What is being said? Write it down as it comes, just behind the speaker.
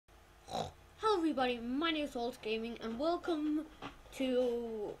everybody, my name is Oink Gaming and welcome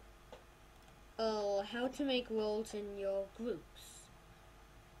to how to make roles in your groups.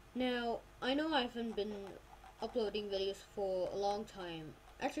 Now, I know I haven't been uploading videos for a long time.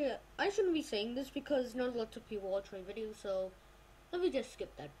 Actually, I shouldn't be saying this because not a lot of people watch my videos, so let me just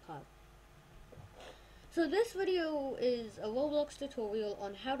skip that part. So this video is a Roblox tutorial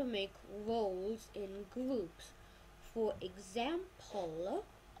on how to make roles in groups. For example,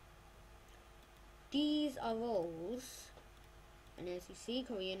 these are roles, and as you see,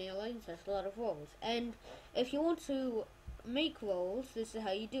 Korean Airlines has a lot of roles. And if you want to make roles, this is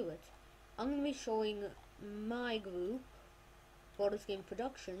how you do it. I'm going to be showing my group, Borders Game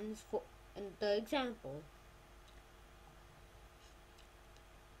Productions, for the example.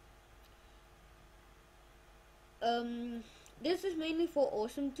 This is mainly for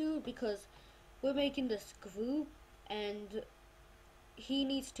Awesome Dude because we're making this group and he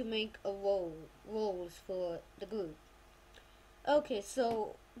needs to make a roles for the group. Okay,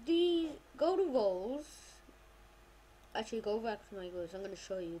 so go to roles. Actually, go back to my groups. I'm going to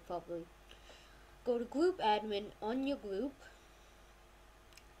show you probably. Go to group admin on your group,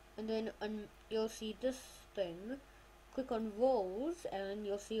 and then you'll see this thing. Click on roles, and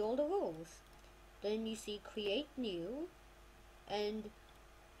you'll see all the roles. Then you see create new, and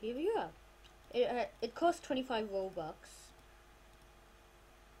here we are. It costs 25 Robux.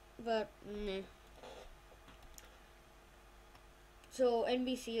 But, meh. So,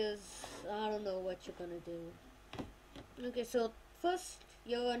 NBC is, I don't know what you're gonna do. Okay, so, first,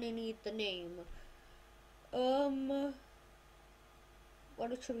 you're gonna need the name.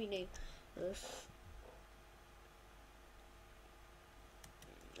 What should we name this?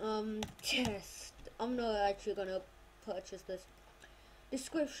 Test. I'm not actually gonna purchase this.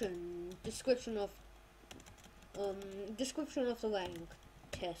 Description of the rank.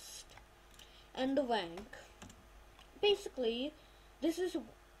 Test. And the rank. Basically, this is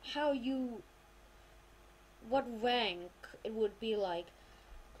what rank it would be like.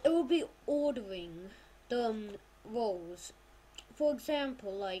 It would be ordering the roles. For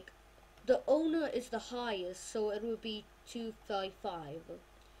example, like, the owner is the highest, so it would be 255.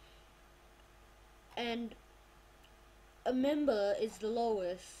 And a member is the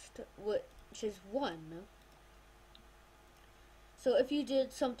lowest, which is 1. So if you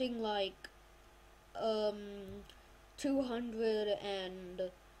did something like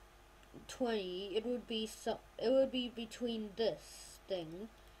 220, it would be between this thing,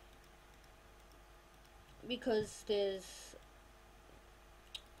 because there's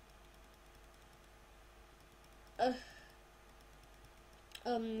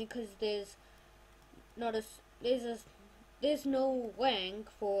there's no rank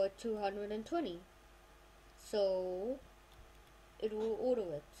for 220, so it will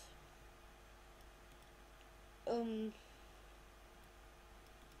order it.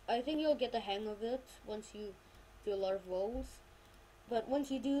 I think you'll get the hang of it once you do a lot of roles. But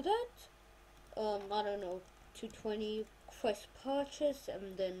once you do that, I don't know, 220, press purchase,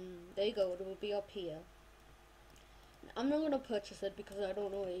 and then there you go, it will be up here. I'm not gonna purchase it because I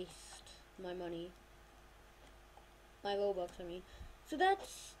don't want to waste my money. My Robux, I mean. So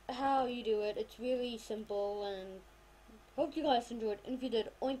that's how you do it. It's really simple, and hope you guys enjoyed. And if you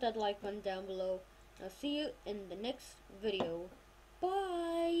did, oink that like button down below. I'll see you in the next video.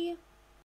 Bye!